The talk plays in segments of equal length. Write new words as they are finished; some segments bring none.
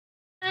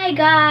Hi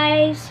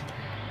guys.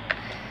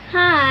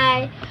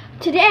 Hi.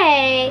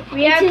 Today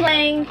We are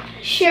playing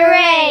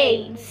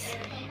charades,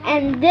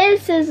 and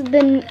this is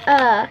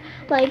the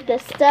like the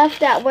stuff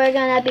that we're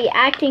gonna be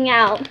acting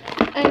out.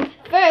 And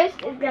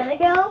first is gonna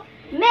go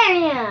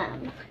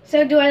Miriam.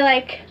 So do I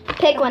like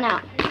Pick one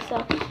out. So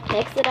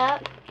mix it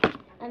up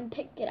and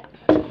pick it up.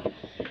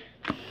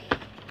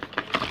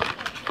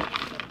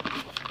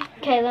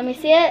 Okay, let me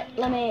see it.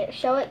 Let me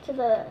show it to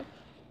the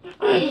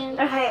audience.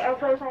 Okay, I'll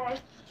play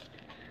first.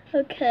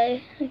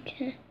 Okay.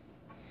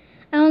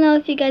 I don't know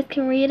if you guys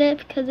can read it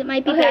because it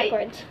might be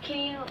backwards.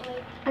 Can you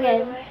like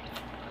Okay.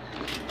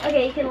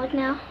 Okay, you can look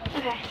now.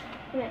 Okay.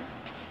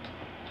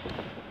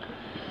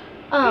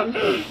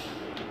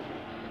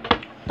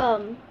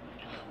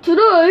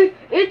 Today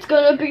it's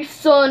gonna be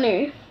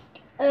sunny,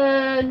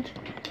 and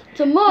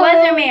tomorrow.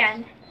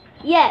 Weatherman.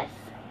 Yes.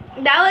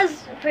 That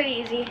was pretty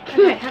easy.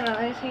 Okay, hold on,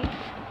 let me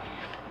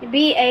see.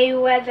 Be a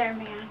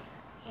weatherman.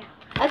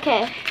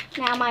 Okay,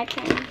 now my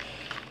turn.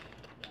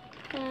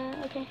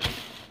 Okay.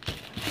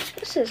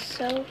 This is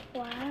so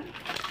flat.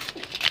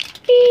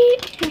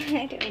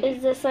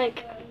 Is this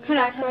like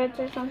backwards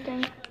or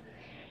something?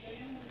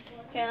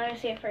 Okay, let me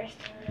see it first.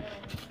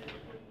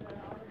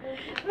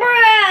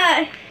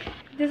 Bruh!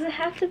 Does it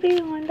have to be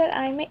the one that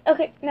I made?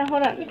 Okay, now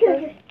hold on.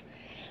 Okay.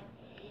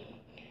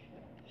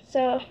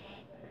 So,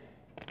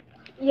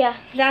 yeah,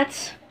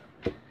 that's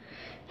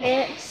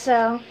it.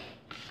 So,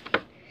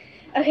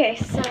 okay,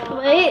 so.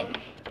 Wait.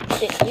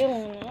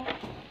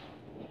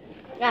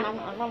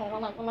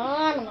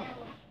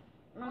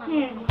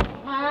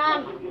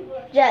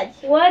 Judge.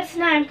 What's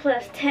 9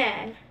 plus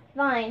 10?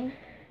 Fine.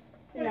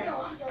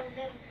 No.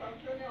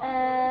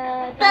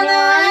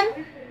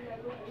 21.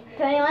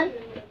 21.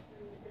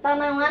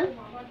 21.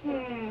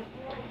 Hmm.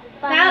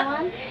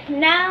 21.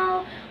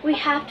 Now we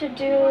have to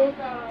do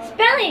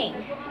spelling.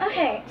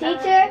 Okay.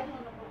 Teacher.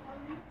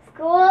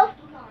 School.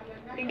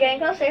 You're getting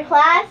closer.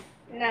 Class.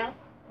 No.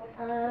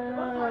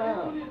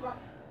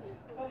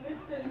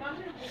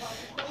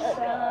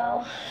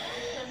 So.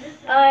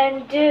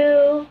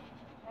 Undo.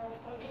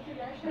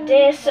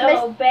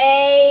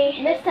 Disobey.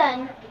 Miss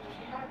Sun.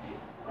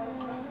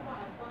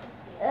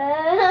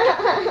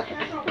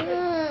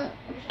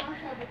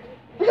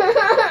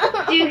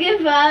 Do you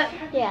give up?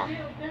 Yeah.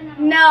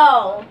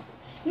 No.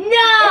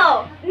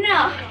 No.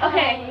 No.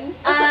 Okay.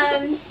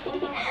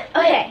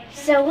 Okay.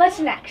 So what's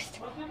next?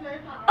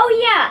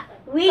 Oh yeah.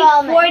 Week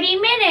Solomon. 40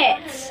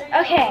 minutes.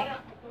 Okay.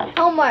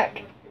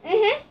 Homework.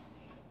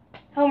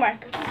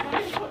 Homework.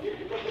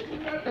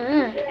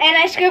 And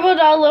I scribbled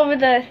all over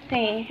the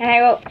thingy, and I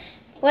wrote,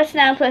 "What's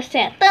 9 plus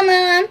 10?"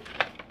 Dun-dun.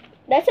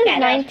 That says Yeah,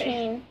 that was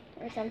 19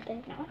 or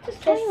something. No, it's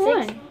just Says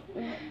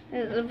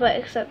 21. But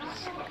except.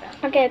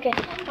 Okay.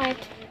 Alright,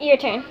 your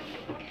turn.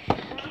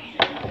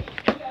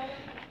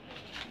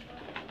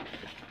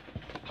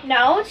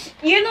 No,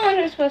 you're the one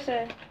who's supposed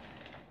to.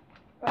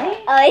 Right?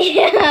 Oh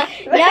yeah.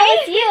 Right? No,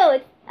 it's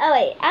you. Oh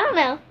wait, I don't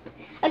know.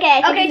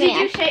 Okay. I think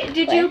Okay. it's me.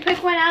 Did you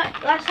pick one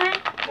out last time?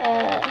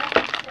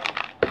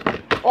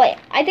 Wait,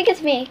 I think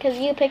it's me because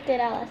you picked it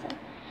out last time.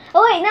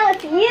 Oh wait, no,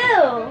 it's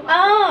you.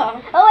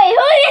 Oh. Oh wait,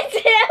 who is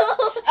it?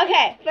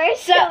 Okay.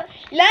 First, So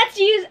let's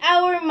use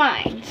our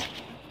minds.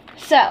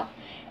 So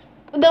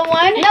the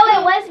one. no,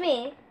 it was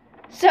me.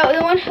 So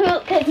the one who.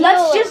 'Cause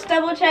Let's you- just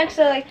double check.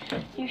 So like,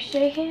 you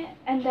shake it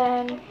and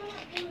then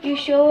you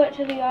show it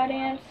to the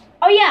audience.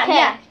 Oh yeah.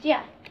 Okay.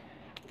 Yeah.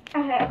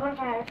 Okay. I'm gonna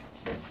try.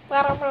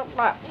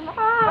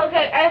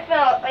 Okay, I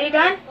fell. Are you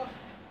done?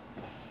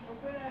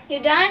 You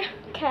done?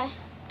 Okay.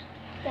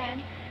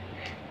 Done.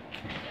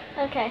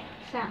 Okay.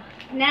 So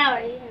now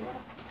are you?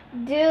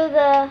 Do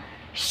the.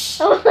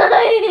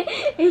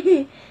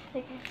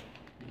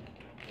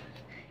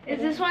 Is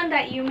this one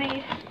that you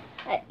made?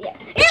 Yeah.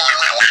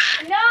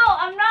 No,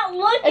 I'm not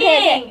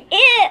looking.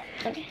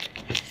 Okay.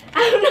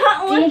 I'm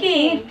not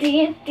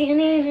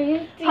looking.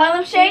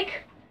 Harlem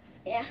Shake?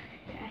 Yeah.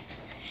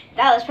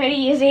 That was pretty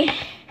easy.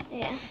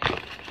 Yeah.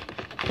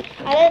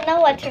 I didn't know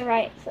what to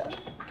write, so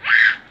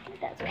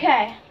that's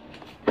okay.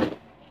 Okay.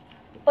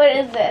 What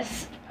is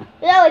this?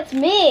 No, it's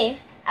me.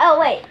 Oh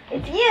wait,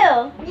 it's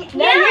you.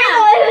 No, Yeah. you're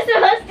the one who's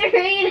supposed to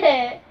read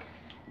it.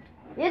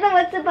 You're the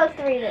one supposed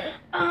to read it.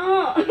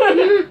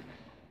 Oh.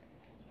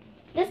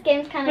 This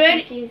game's kind of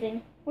Ready?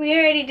 confusing. We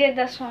already did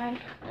this one.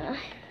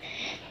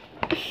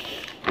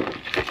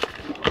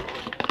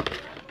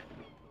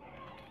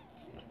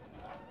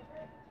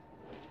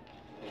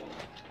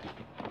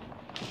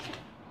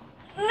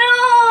 No.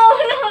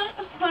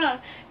 Hold on.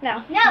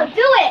 No. No,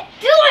 do it.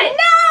 Do it.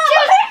 No.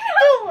 Just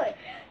do it.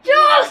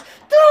 Just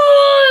do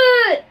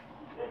it.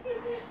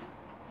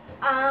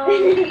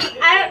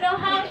 I don't know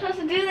how I'm supposed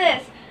to do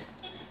this.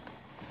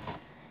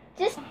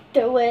 Just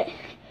do it.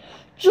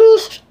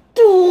 Just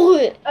do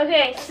it.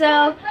 Okay,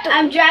 so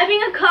I'm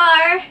driving a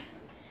car.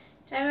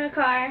 Then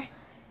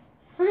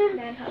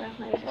hold on, let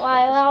me just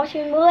Why? Watch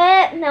me move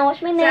it. Now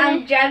watch me So I'm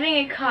name. driving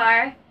a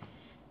car.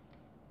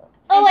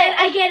 Oh And wait, then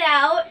I get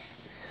out,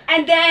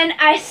 and then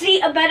I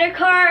see a better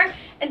car,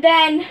 and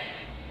then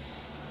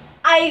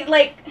I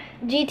like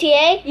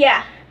GTA.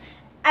 yeah.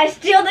 I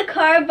steal the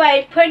car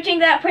by punching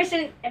that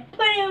person and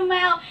putting him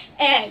out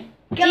and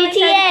go inside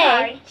the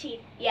car and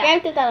cheat. Yeah.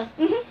 Grand Theft Auto.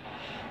 Mhm.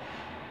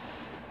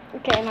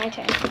 Okay, my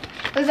turn.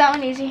 Was that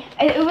one easy?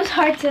 It was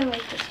hard to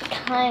make this one.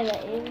 Kinda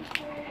easy.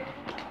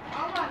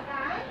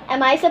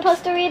 Am I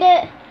supposed to read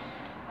it?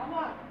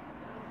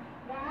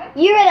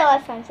 You read it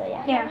last time, so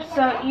yeah. Yeah.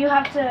 So you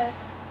have to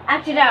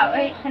act it out,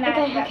 right? And act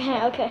it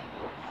out. Okay.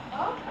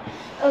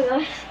 Oh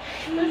gosh,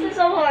 this is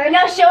so hard.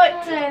 Now show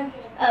it to.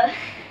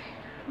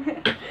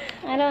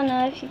 I don't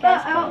know if you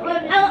guys can Look!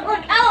 read it.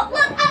 Look!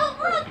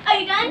 Are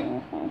you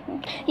done?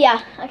 Yeah.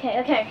 Okay.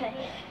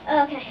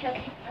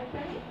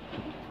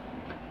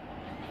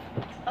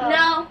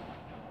 No.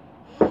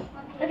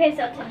 Okay,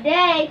 so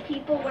today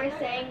people were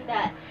saying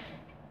that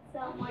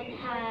someone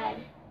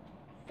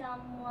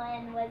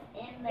was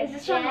in the Is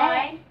this jet. one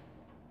mine?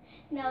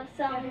 No,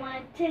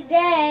 someone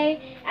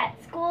today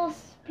at school.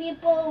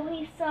 People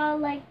we saw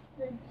like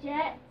the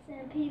jets,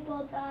 and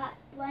people thought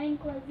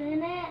blank was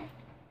in it.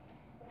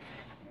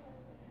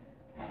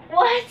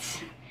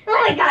 What?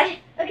 Oh my gosh.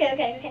 Okay.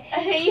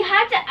 Okay, you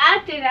have to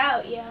act it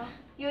out, yo.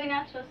 You're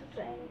not supposed to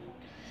say anything.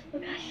 Oh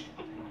gosh.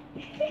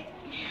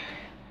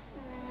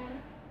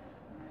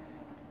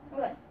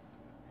 What?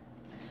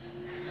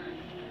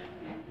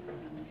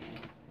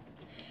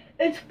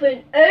 It's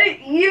been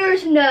 8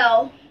 years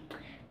now,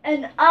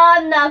 and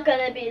I'm not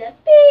gonna be the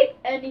beep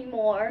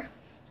anymore.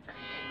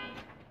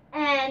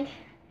 And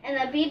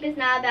the beep is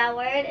not a bad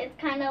word. It's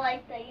kind of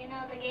like the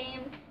the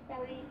game that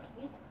we.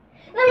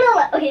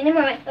 No. Okay,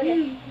 never mind.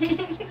 Okay.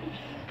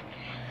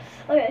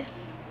 Okay.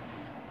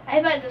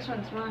 I bet this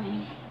one's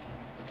mine.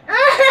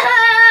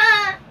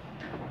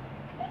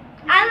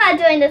 I'm not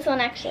doing this one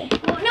actually.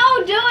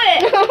 No, do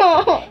it!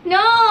 No.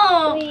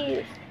 No!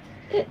 Please.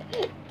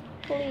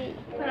 Please.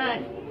 Hold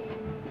on.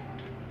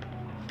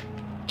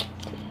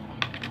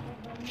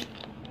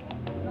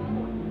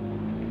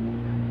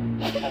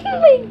 Oh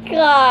my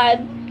god.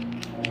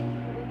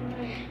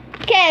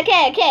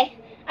 Okay.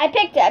 I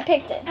picked it.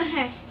 Okay.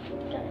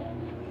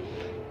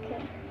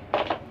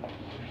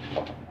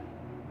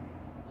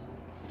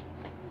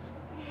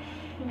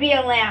 Be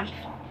a lamp.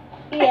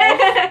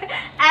 Yes.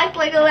 Act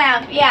like a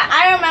lamp. Yeah,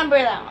 I remember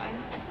that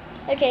one.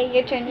 Okay,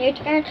 your turn.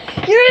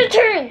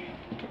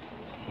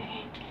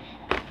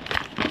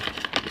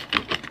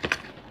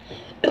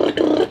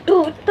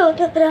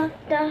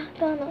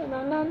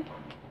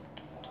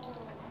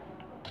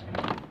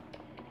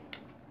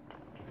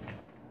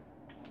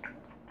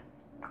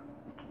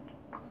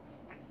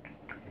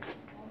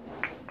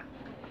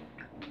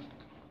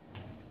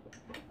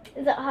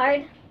 Is it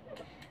hard?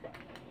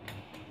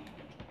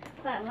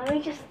 Hold on, let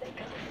me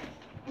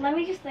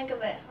just think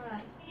of it. Hold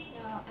on.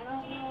 No, I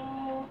don't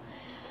know.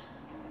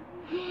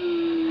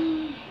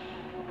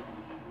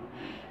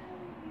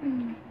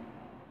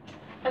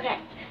 Okay.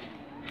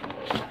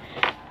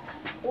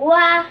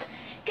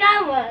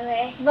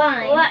 Guacamole.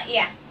 Vine. What?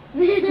 Yeah.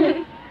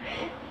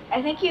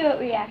 I think you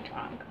react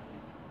wrong.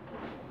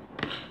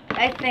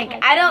 I think.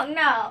 I don't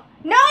know.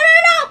 No!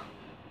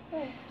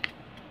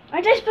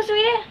 Aren't I supposed to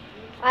read it?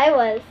 I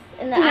was,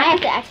 and then I have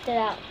to act it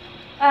out.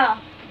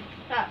 Oh,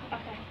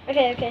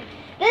 okay. Okay.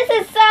 This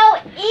is so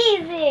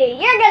easy.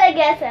 You're gonna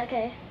guess it.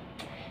 Okay.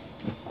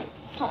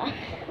 Hold on.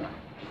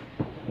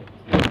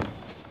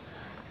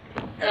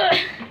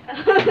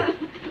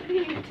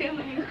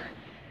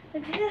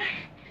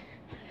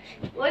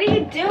 What are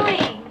you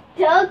doing?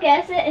 Don't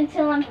guess it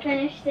until I'm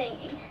finished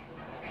singing.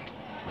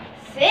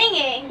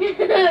 Singing?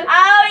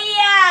 Oh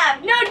yeah!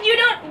 No, you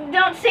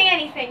don't sing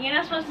anything. You're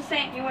not supposed to say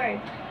any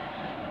words.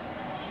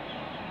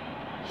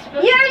 You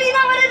already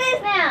know what it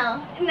is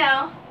now.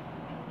 No.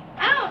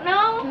 I don't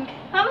know.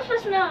 How am I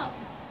supposed to know?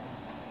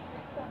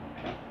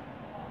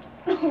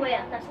 Oh wait,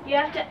 that's. You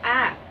have to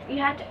act. You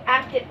have to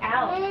act it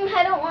out.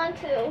 I don't want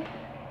to.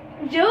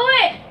 Do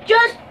it.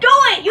 Just do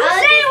it. You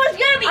said it was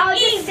gonna be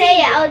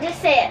easy. I'll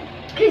just say it.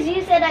 Cause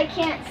you said I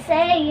can't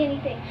say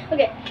anything.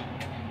 Okay.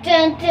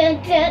 Dun.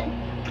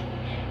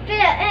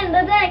 Fit in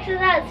the decks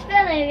without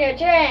spilling your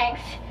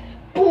drinks.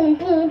 Boom.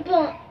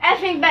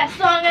 Effing best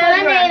song My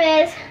ever.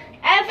 name is.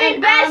 Effing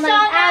And best I'm an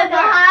song ever.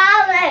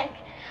 alcoholic.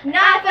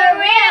 Not for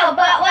real,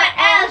 but what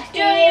else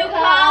do you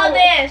call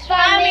this?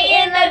 Find me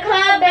in the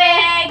club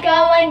and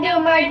go and do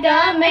more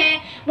dumb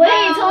and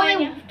Wait, it's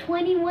only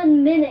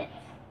 21 minutes.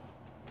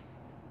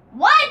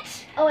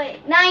 What? Oh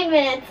wait, 9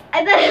 minutes.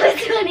 I thought it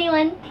was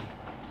 21.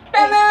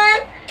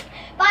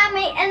 Find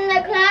me in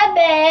the club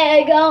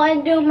and go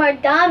and do more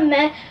dumb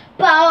and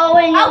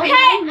bowing.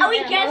 Okay,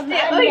 we guessed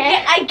it.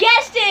 I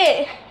guessed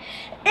it.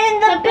 In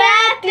the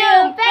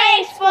bathroom,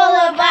 face full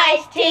of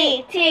iced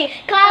tea.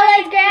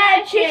 College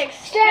grad chicks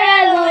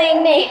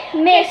straddling me.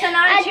 Okay, so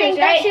now I it's think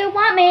yours, right? that you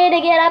want me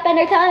to get up and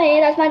her tummy.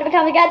 That's my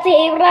becoming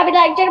gutsy. Rabbit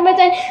like chicken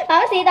mutton.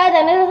 Mama see that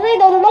and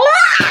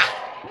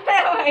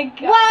Oh my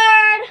god.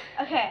 Word.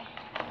 Okay.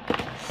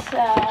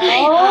 So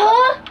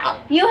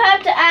you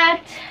have to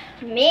act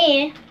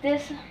Me.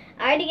 this.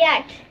 I already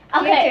act.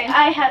 Your Okay, turn.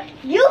 I have.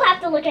 You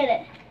have to look at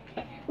it.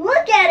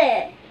 Look at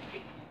it.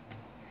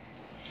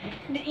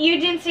 You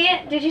didn't see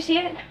it? Did you see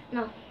it?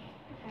 No.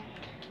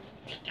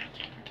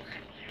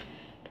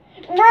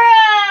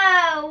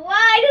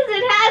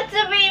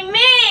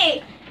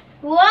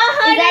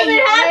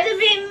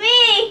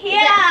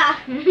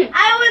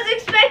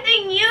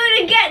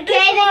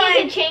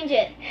 can change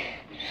it.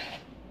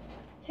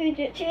 Change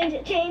it, change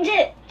it, change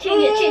it.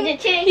 Change it, change it,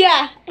 change it.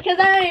 Yeah, because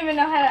I don't even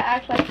know how to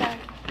act like that.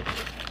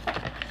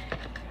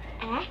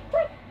 Act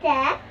like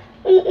that.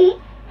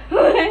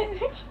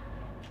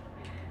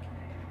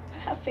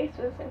 How face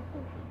was it?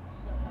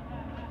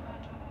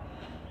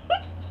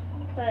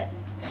 But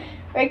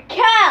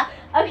Raquel!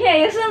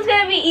 Okay, this one's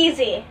gonna be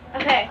easy.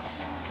 Okay.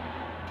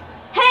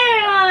 Hey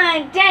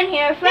everyone! Dan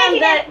here from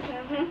the...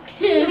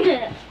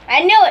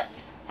 I knew it!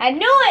 I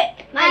knew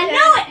it! I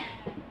knew it!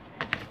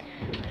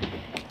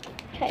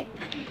 Okay.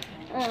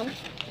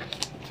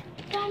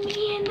 Find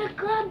me in the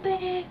club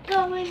bag,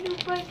 going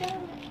to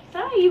Bordeaux.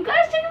 Sorry, you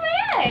guys took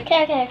my egg.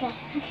 Okay.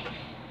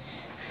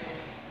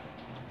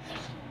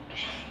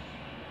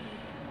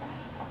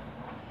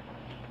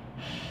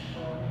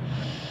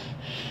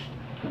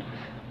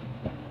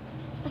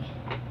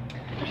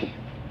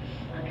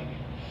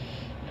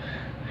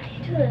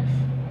 This.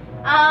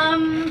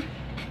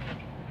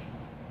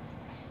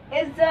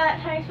 Is that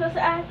how you're supposed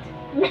to act?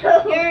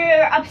 No.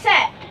 You're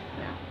upset.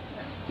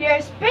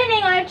 You're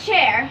spinning on a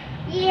chair.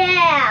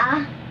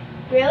 Yeah.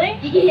 Really?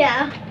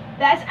 Yeah.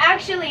 That's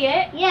actually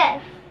it?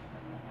 Yes.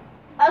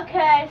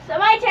 Okay, so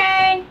my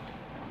turn.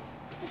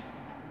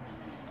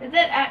 Is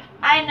it?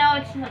 I know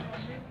it's not.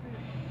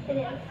 It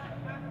is.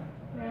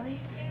 Really?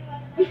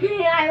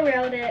 I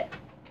wrote it.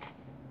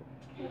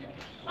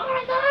 Oh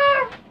my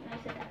God.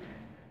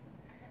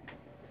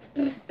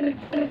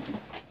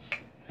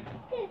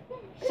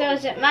 So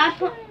is it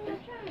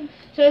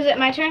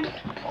my turn?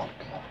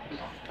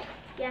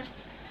 Yeah.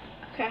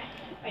 Okay.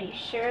 Are you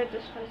sure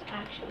this one's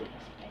actually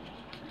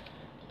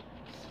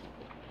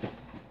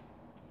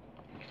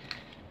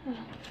spinning?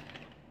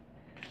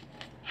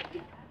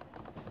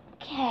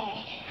 Okay.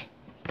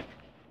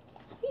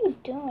 What are you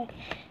doing?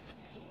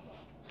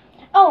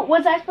 Oh,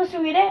 was I supposed to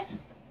read it?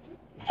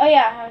 Oh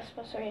yeah, I was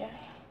supposed to read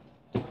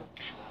it.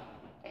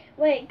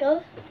 Wait,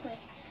 go. Wait.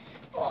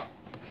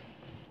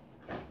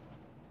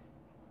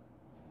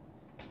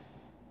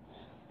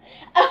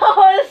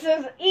 Oh, this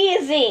is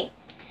easy.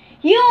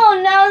 You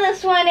will know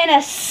this one in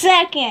a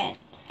second.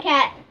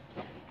 Cat.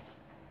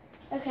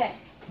 Okay.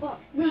 Well,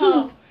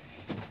 No.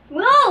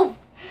 Move.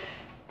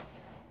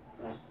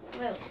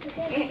 Move.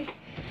 Okay.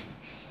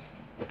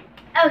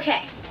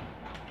 Okay.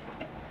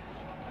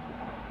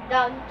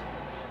 Dog.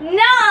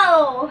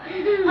 No!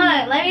 Hold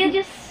on, let me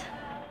just...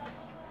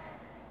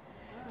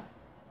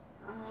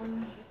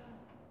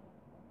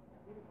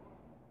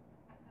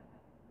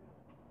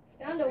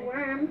 Found a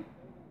worm.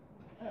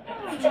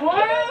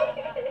 Worm?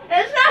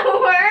 That's not a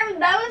worm.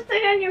 That was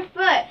stuck on your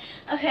foot.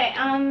 Okay,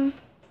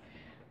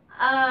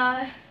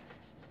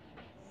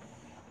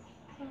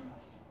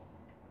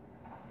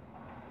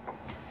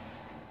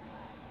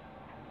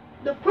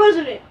 the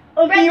president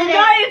of the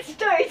United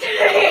States.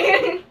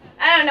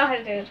 I don't know how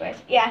to do this voice.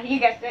 Yeah, you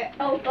guessed it.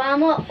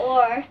 Obama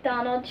or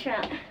Donald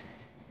Trump?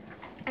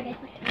 Okay.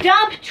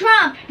 Dump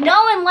Trump.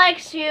 No one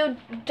likes you,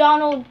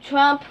 Donald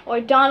Trump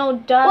or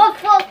Donald Duck.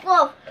 Woof, woof,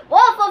 woof.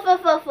 Woof, woof,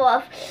 woof, woof,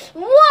 woof.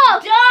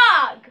 Woof!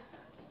 Dog.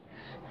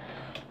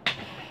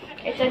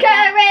 It's a dog.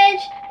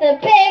 Courage, the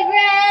big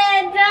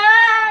red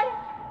dog.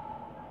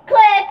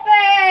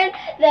 Clifford,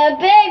 the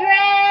big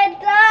red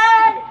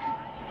dog.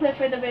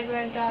 Clifford the big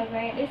red dog,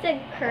 right? You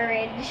said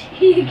courage.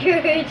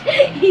 Courage.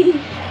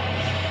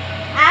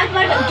 Act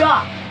like a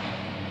dog.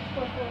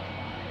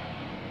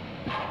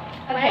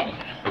 Okay.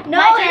 No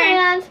My turn.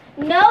 hands.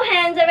 No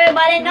hands,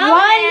 everybody. No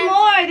One hands.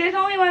 more. There's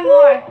only one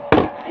more.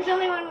 There's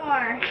only one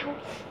more.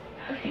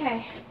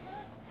 Okay.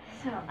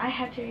 So I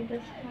have to read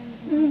this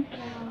one.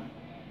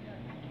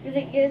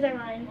 Yours or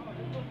mine?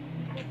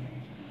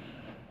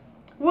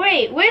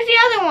 Wait, where's the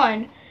other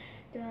one?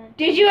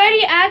 Did you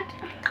already act?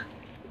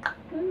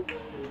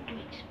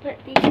 Just put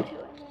these two in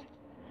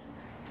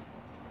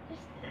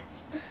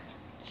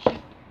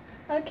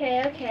there.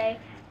 Okay.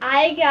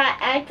 I got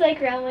act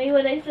like Romney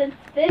when I said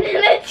spin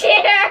in a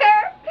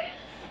chair.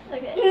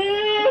 Okay.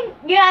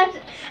 Yeah.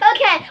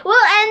 Okay,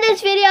 we'll end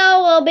this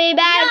video. We'll be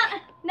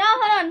back. No,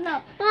 hold on,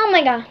 no. Oh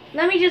my God.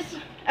 Let me just.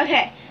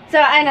 Okay. So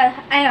I know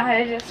how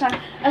to do this one.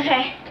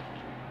 Okay.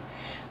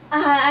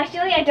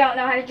 Actually, I don't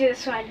know how to do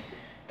this one.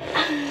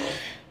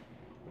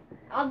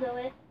 I'll do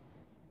it.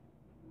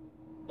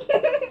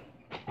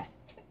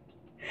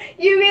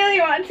 You really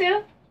want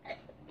to?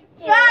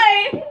 Yeah.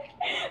 Fine.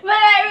 But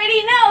I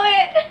already know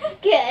it.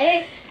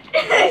 Okay.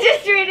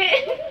 Just read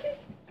it.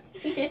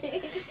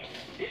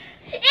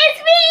 It's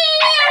me,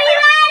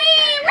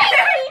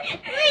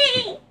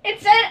 everybody! It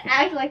said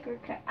act like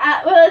Raquel.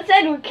 Well, it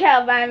said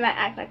Raquel, but I meant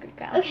act like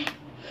Raquel. Okay,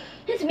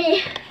 it's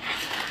me.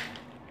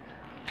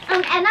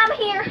 And I'm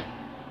here.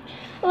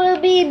 We'll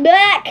be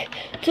back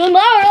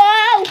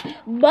tomorrow.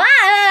 Bye.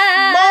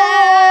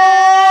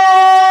 Bye.